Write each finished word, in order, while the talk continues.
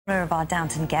Of our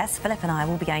Downton guests, Philip and I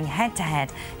will be going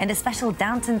head-to-head in a special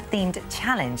Downton-themed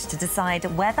challenge to decide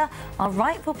whether our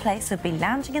rightful place would be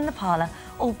lounging in the parlour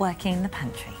or working in the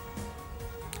pantry.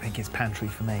 I think it's pantry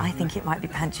for me. I think it might be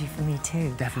pantry for me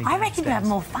too. Definitely I reckon you have downstairs.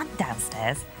 more fun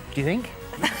downstairs. Do you think?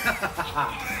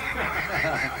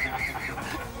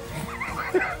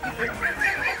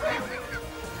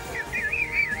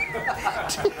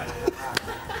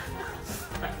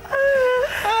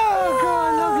 Oh,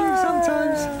 God, I love you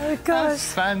sometimes.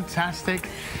 That's fantastic.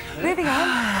 Moving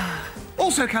on.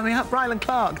 Also coming up, Ryland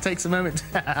Clark takes a moment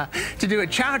to do a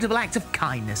charitable act of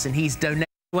kindness, and he's donated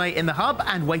away in the hub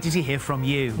and waited to hear from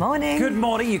you. Morning. Good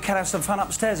morning. You can have some fun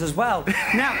upstairs as well.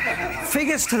 Now,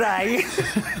 figures today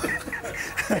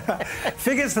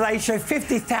show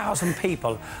 50,000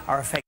 people are affected.